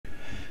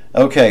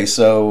Okay,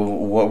 so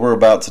what we're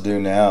about to do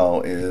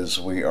now is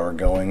we are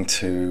going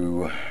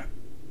to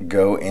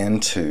go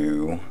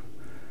into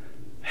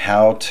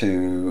how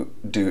to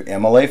do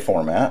MLA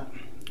format,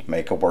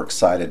 make a works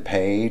cited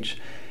page,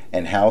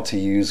 and how to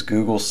use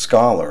Google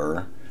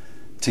Scholar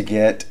to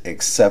get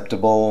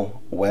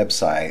acceptable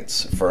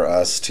websites for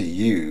us to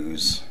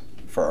use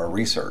for our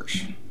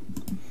research.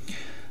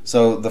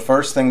 So the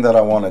first thing that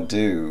I want to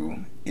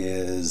do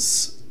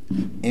is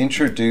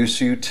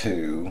introduce you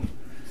to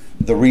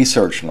the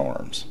research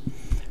norms.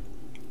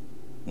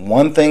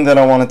 One thing that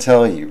I want to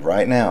tell you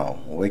right now,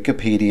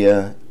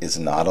 Wikipedia is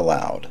not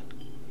allowed.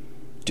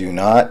 Do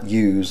not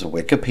use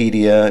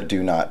Wikipedia,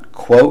 do not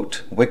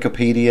quote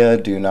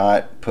Wikipedia, do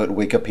not put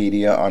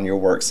Wikipedia on your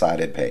works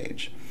cited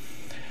page.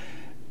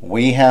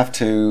 We have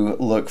to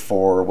look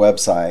for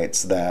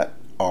websites that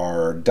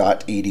are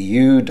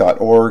 .edu,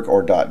 .org,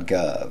 or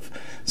 .gov.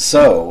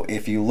 So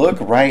if you look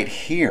right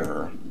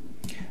here,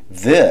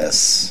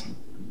 this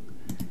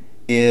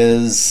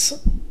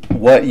is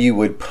what you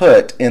would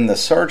put in the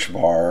search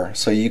bar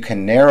so you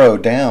can narrow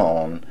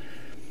down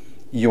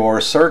your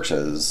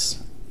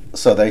searches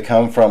so they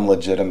come from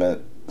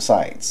legitimate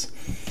sites.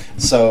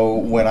 So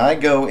when I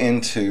go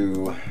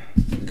into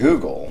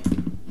Google,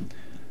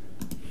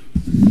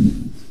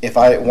 if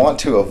I want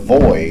to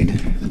avoid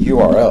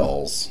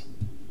URLs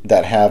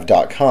that have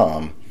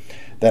 .com,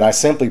 then I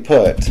simply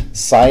put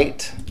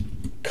site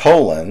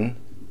colon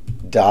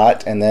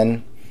dot and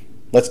then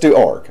let's do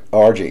org.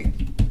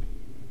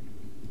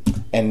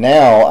 And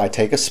now I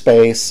take a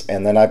space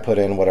and then I put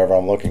in whatever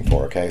I'm looking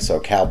for. Okay,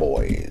 so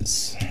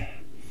cowboys.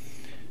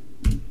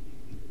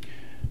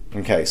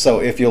 Okay, so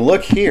if you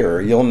look here,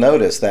 you'll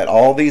notice that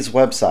all these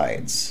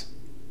websites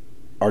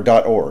are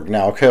 .org.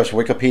 Now, of course,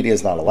 Wikipedia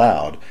is not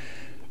allowed,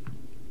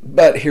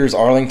 but here's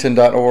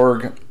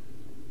arlington.org,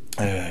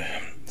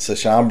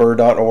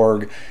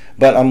 sachamber.org,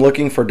 but I'm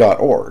looking for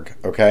 .org,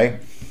 okay?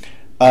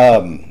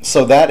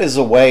 So that is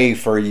a way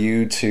for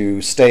you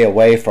to stay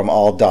away from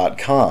all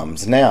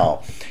 .coms.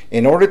 Now,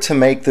 in order to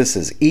make this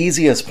as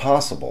easy as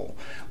possible,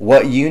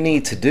 what you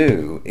need to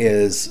do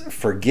is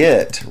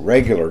forget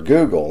regular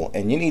Google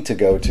and you need to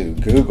go to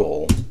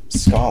Google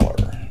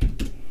Scholar.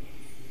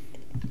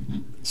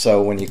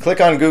 So when you click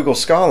on Google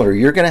Scholar,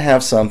 you're going to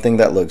have something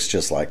that looks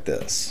just like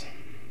this.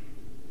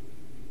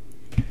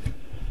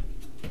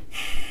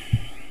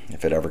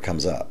 If it ever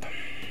comes up.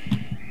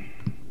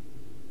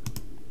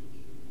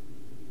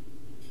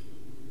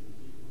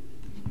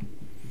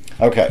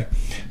 Okay,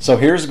 so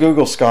here's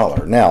Google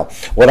Scholar. Now,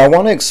 what I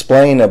want to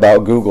explain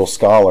about Google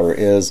Scholar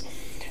is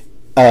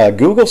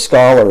Google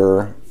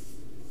Scholar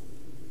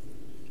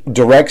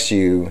directs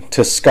you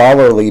to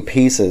scholarly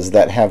pieces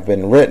that have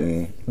been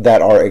written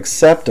that are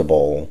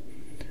acceptable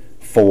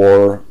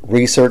for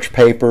research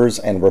papers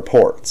and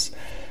reports.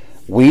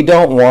 We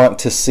don't want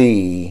to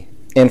see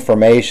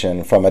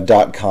information from a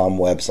 .com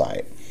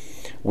website.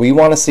 We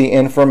want to see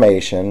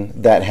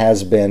information that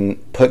has been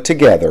put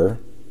together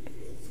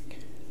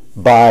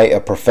by a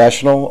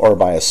professional or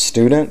by a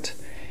student.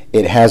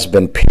 It has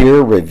been peer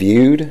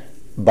reviewed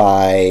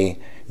by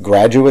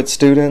graduate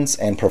students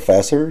and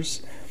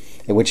professors,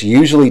 which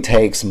usually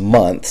takes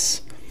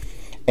months,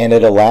 and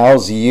it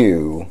allows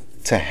you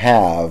to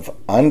have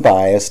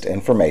unbiased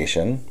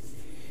information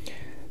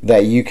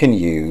that you can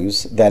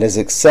use that is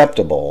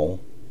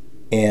acceptable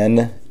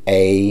in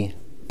a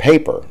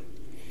paper.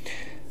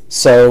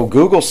 So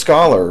Google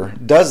Scholar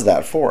does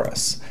that for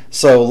us.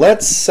 So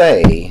let's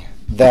say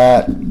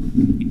that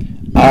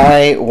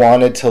I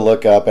wanted to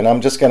look up, and I'm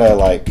just going to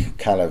like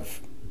kind of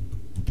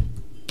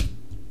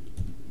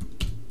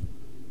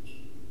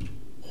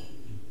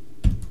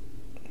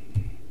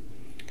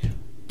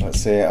let's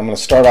see, I'm going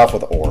to start off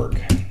with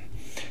org,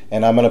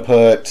 and I'm going to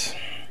put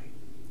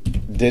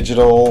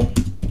digital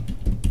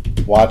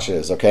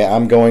watches. Okay,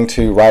 I'm going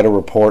to write a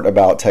report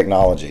about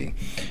technology,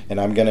 and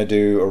I'm going to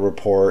do a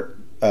report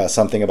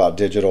something about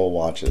digital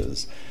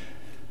watches.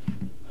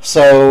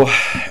 So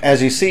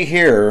as you see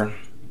here,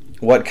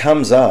 what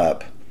comes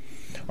up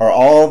are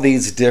all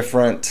these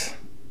different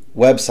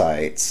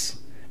websites,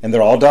 and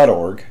they're all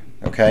 .org,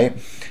 okay?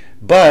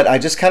 But I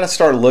just kind of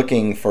start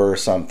looking for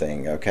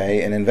something,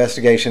 okay? An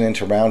investigation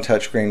into round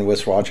touchscreen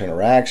wristwatch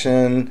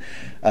interaction,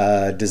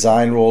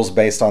 design rules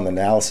based on the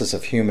analysis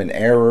of human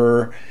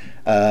error,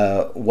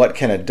 what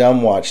can a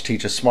dumb watch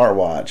teach a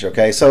smartwatch,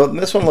 okay? So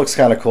this one looks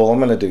kind of cool. I'm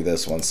going to do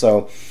this one.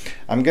 So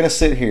I'm going to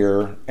sit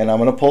here and I'm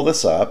going to pull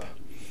this up.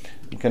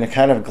 I'm going to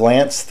kind of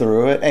glance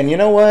through it, and you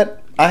know what?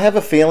 I have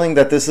a feeling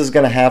that this is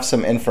going to have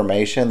some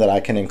information that I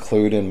can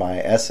include in my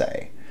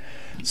essay.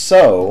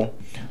 So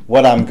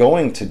what I'm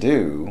going to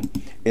do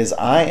is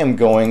I am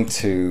going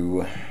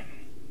to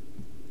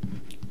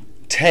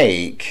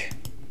take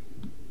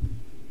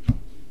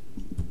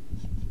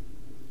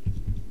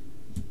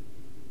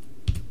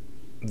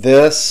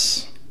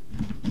this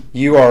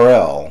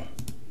URL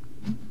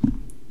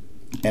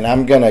and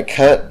I'm going to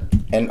cut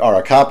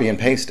or copy and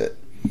paste it,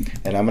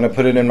 and I'm going to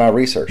put it in my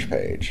research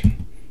page.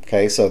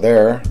 Okay, so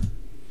there,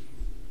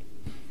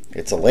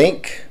 it's a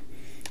link,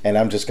 and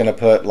I'm just going to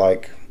put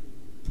like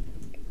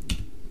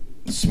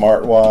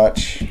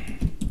smartwatch,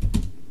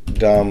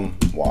 dumb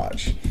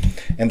watch.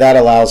 And that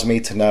allows me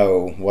to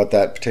know what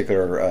that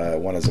particular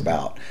one is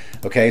about.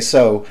 Okay,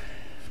 so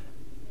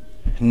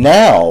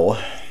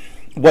now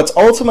what's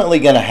ultimately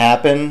going to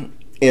happen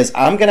is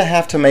I'm going to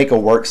have to make a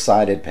works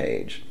cited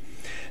page.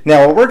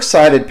 Now, a works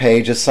cited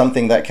page is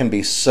something that can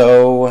be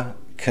so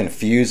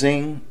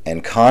confusing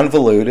and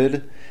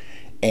convoluted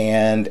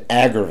and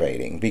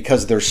aggravating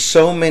because there's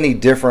so many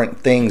different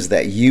things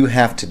that you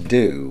have to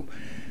do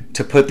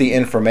to put the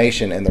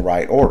information in the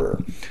right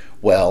order.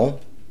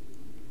 Well,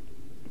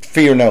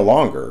 fear no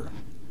longer.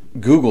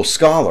 Google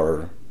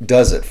Scholar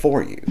does it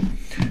for you.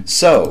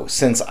 So,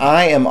 since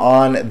I am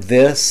on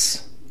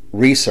this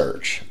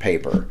research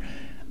paper,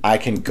 I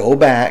can go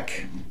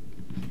back.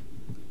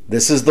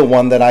 This is the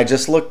one that I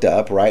just looked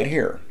up right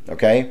here,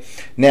 okay?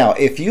 Now,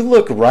 if you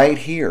look right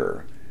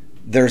here,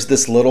 there's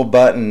this little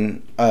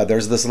button,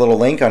 there's this little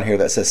link on here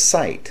that says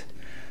Cite.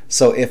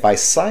 So if I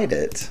cite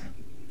it,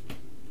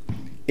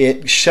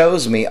 it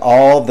shows me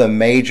all the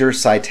major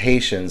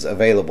citations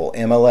available.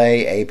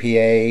 MLA,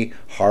 APA,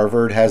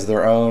 Harvard has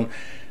their own.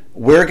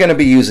 We're going to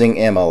be using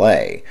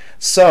MLA.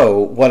 So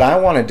what I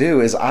want to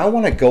do is I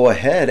want to go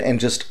ahead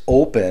and just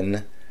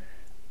open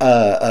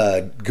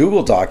a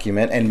Google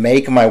document and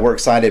make my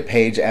works cited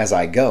page as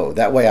I go.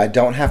 That way I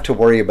don't have to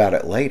worry about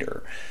it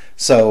later.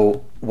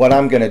 So what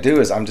I'm going to do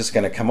is I'm just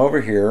going to come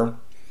over here.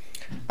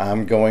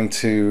 I'm going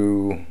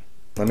to,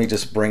 let me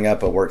just bring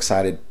up a works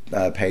cited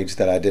page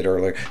that I did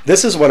earlier.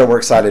 This is what a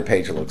works cited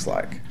page looks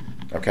like.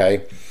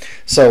 Okay,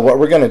 so what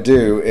we're going to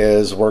do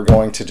is we're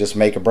going to just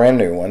make a brand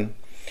new one.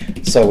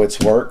 So it's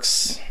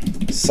works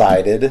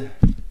cited.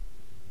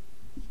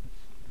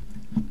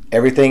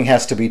 Everything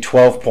has to be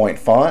 12-point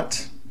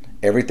font.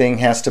 Everything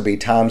has to be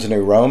Times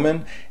New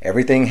Roman.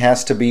 Everything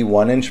has to be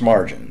 1-inch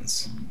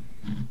margins.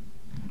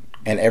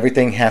 And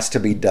everything has to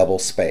be double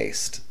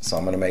spaced. So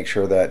I'm going to make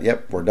sure that,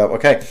 yep, we're double.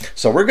 Okay,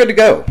 so we're good to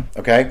go.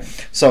 Okay,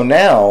 so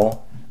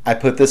now I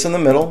put this in the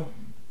middle.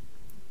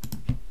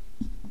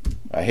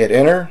 I hit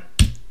enter.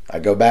 I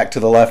go back to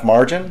the left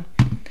margin.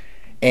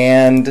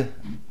 And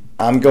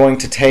I'm going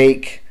to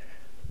take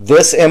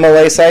this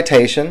MLA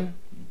citation,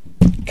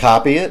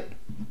 copy it,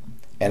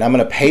 and I'm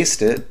going to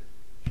paste it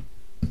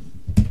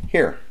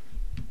here.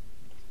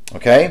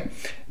 Okay,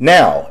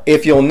 now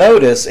if you'll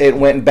notice, it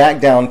went back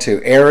down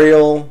to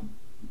Arial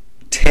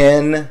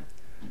 10.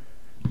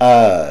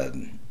 Well,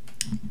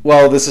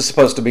 this is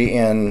supposed to be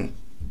in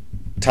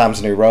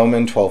Times New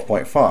Roman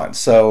 12-point font.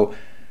 So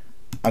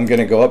I'm going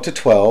to go up to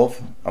 12.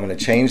 I'm going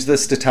to change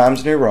this to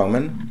Times New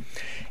Roman.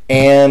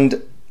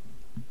 And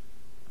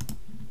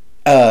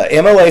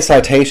MLA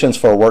citations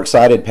for a works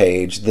cited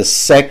page, the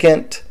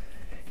second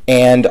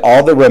and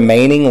all the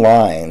remaining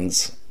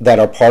lines that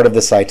are part of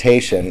the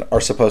citation are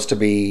supposed to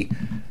be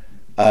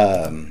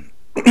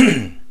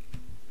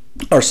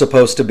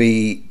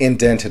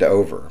indented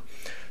over.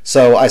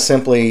 So I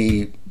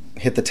simply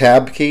hit the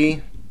tab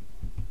key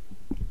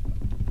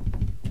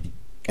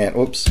and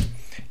oops,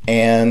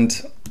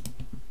 and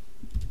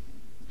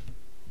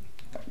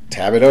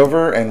tab it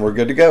over, and we're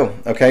good to go.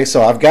 Okay,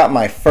 so I've got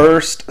my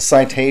first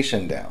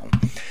citation down.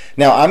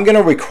 Now I'm going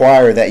to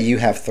require that you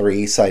have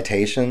 3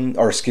 citations,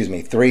 or excuse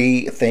me,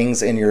 3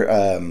 things in your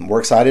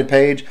works cited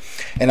page,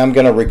 and I'm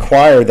going to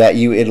require that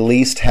you at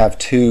least have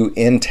 2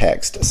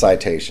 in-text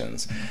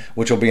citations,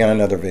 which will be on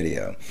another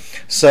video.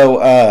 So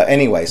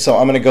anyway, so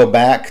I'm going to go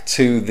back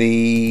to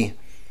the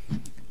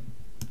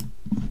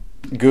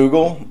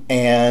Google,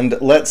 and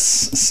let's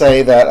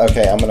say that,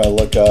 okay, I'm going to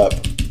look up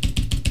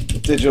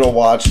digital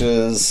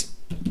watches,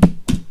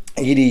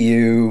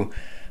 edu.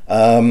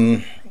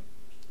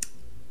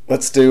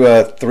 Let's do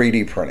a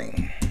 3D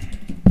printing.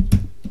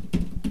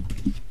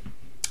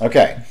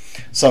 Okay,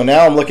 so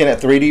now I'm looking at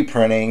 3D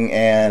printing,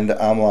 and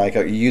I'm like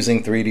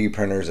using 3D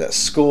printers at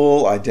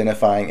school,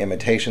 identifying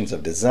imitations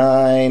of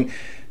design,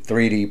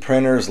 3D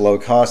printers,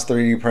 low-cost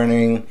 3D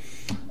printing.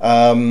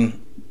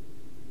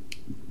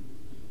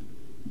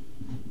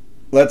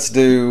 Let's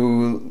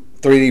do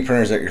 3D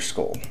printers at your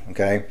school.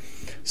 Okay,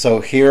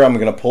 so here I'm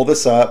going to pull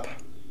this up.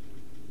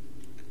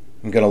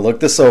 I'm going to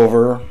look this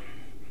over.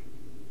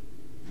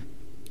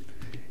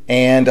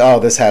 And oh,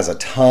 this has a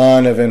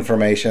ton of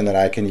information that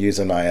I can use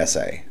in my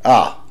essay.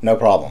 Ah, no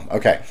problem.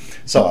 Okay,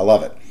 so I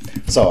love it.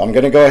 So I'm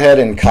going to go ahead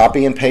and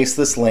copy and paste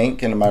this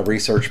link into my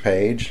research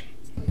page.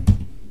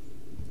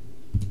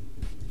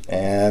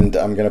 And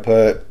I'm going to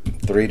put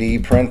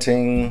 3D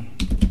printing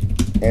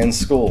in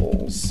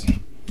schools.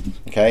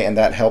 Okay, and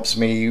that helps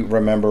me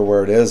remember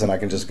where it is, and I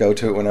can just go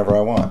to it whenever I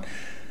want.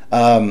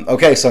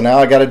 Okay, so now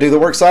I got to do the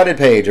works cited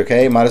page.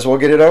 Okay, might as well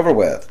get it over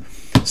with.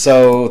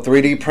 So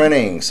 3D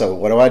printing. So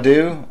what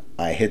do?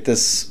 I hit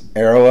this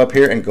arrow up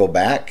here and go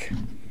back.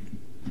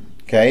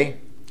 Okay,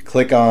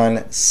 click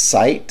on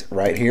Cite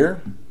right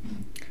here.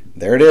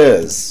 There it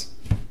is.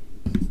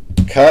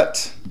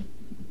 Cut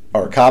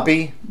or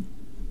copy.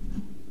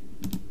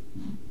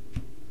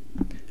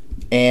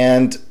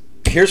 And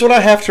here's what I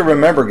have to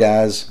remember,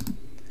 guys.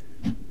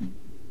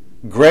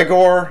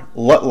 Gregor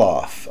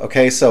Lutloff.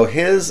 Okay, so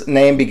his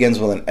name begins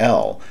with an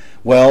L.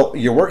 Well,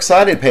 your works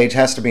cited page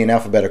has to be in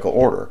alphabetical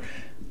order.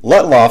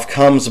 Letloff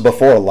comes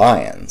before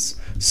Lions.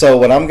 So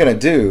what I'm going to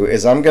do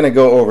is I'm going to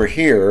go over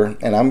here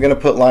and I'm going to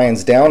put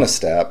Lions down a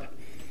step,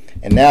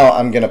 and now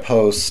I'm going to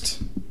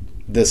post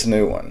this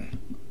new one.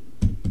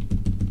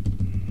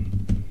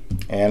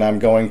 And I'm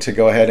going to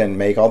go ahead and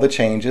make all the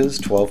changes.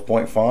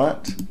 12-point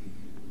font,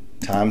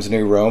 Times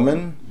New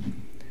Roman.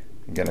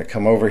 I'm going to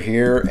come over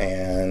here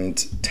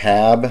and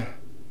tab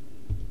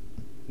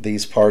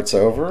these parts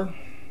over.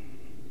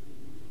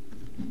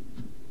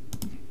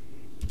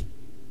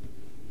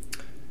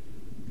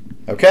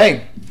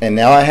 Okay, and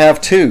now I have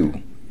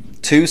two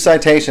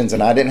citations,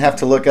 and I didn't have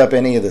to look up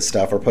any of this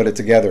stuff or put it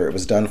together. It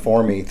was done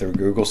for me through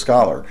Google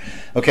Scholar.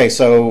 Okay,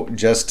 so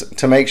just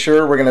to make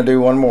sure, we're going to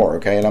do one more,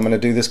 okay? And I'm going to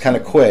do this kind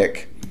of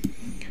quick.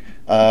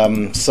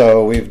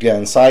 So we've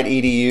done Cite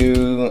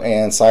edu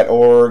and Cite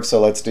org, so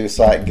let's do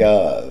Cite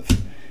gov.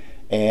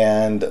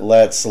 And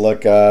let's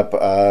look up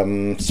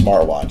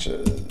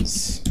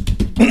smartwatches.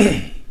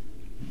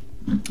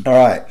 All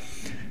right.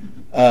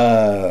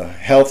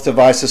 Health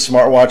devices,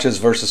 smartwatches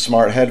versus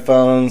smart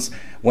headphones.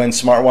 When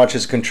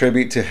smartwatches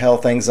contribute to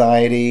health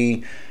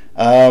anxiety.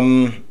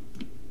 Let's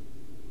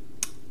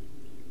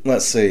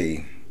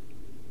see.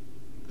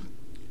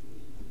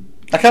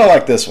 I kind of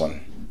like this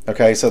one.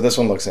 Okay, so this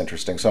one looks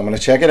interesting. So I'm going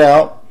to check it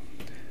out.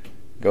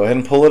 Go ahead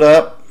and pull it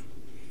up.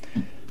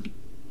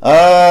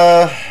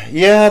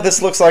 Yeah,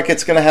 this looks like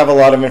it's going to have a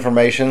lot of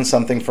information,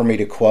 something for me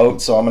to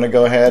quote. So I'm going to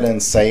go ahead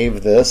and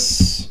save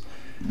this.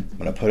 I'm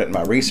going to put it in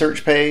my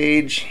research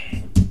page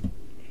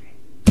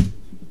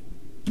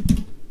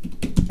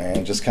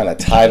and just kind of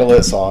title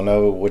it so I'll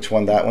know which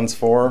one that one's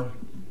for.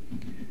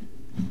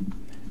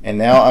 And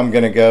now I'm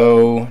going to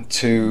go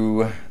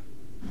to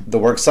the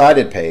works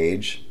cited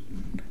page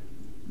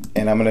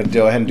and I'm going to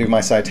go ahead and do my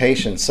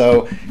citation.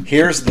 So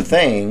here's the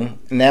thing.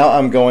 Now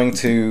I'm going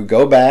to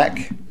go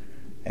back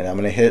and I'm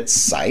going to hit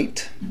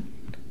Cite.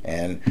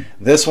 And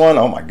this one,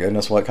 oh my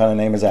goodness, what kind of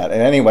name is that?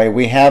 And anyway,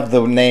 we have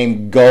the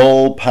name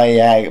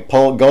Golpagani,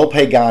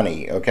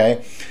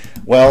 okay?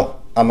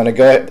 Well, I'm going to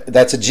go,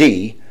 that's a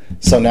G.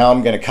 So now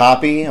I'm going to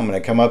copy, I'm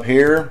going to come up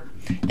here,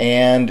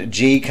 and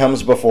G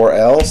comes before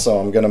L, so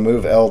I'm going to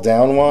move L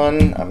down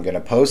one, I'm going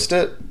to post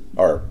it,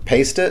 or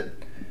paste it,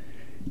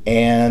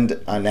 and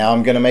now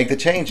I'm going to make the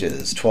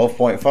changes.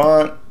 12-point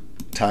font,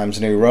 Times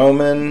New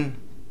Roman,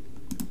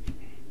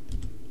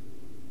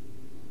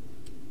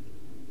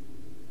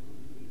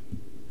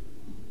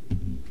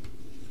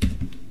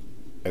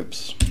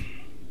 oops.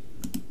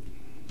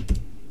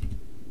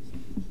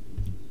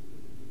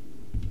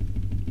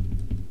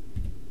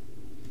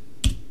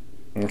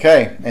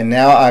 Okay, and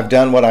now I've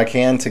done what I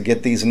can to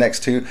get these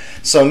next two.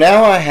 So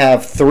now I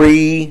have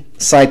 3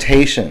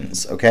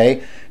 citations,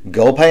 okay?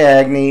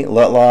 Golpagani,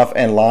 Letloff,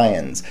 and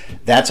Lions.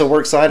 That's a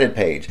works cited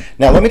page.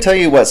 Now let me tell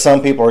you what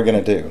some people are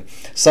going to do.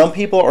 Some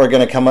people are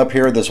going to come up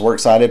here to this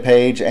works cited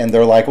page and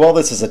they're like, well,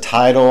 this is a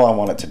title. I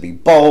want it to be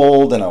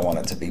bold and I want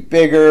it to be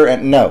bigger.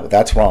 And no,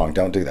 that's wrong.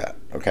 Don't do that,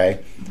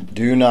 okay?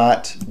 Do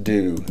not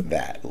do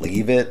that.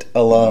 Leave it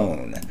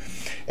alone.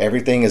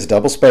 Everything is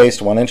double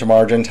spaced, 1-inch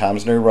margin,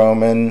 Times New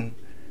Roman,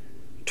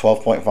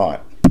 12-point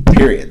font,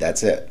 period.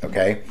 That's it,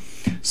 okay?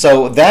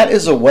 So that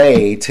is a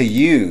way to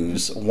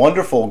use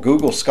wonderful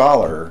Google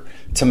Scholar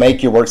to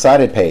make your works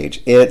cited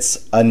page.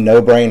 It's a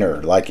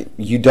no-brainer. Like,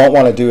 you don't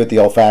want to do it the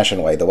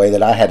old-fashioned way, the way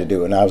that I had to do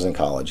it when I was in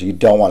college. You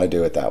don't want to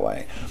do it that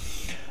way.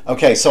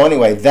 Okay, so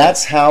anyway,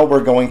 that's how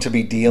we're going to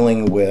be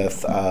dealing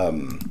with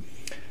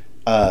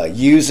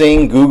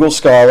using Google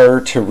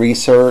Scholar to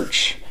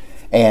research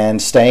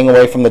and staying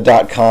away from the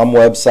 .com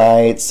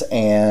websites,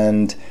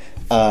 and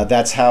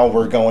that's how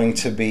we're going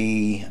to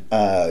be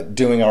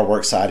doing our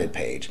works cited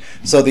page.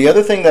 So the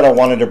other thing that I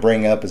wanted to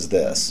bring up is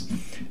this.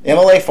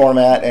 MLA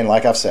format, and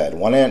like I've said,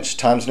 1-inch,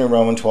 Times New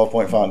Roman,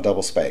 12-point font,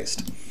 double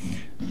spaced.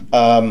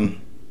 Now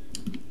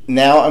I'm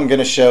going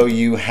to show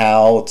you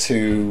how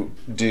to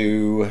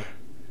do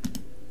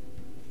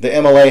the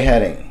MLA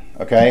heading.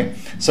 Okay,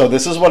 so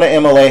this is what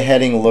an MLA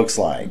heading looks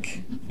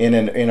like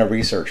in a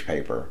research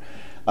paper.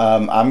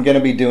 I'm going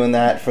to be doing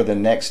that for the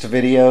next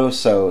video,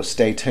 so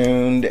stay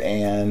tuned,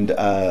 and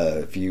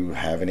if you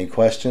have any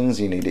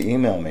questions, you need to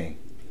email me.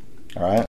 All right.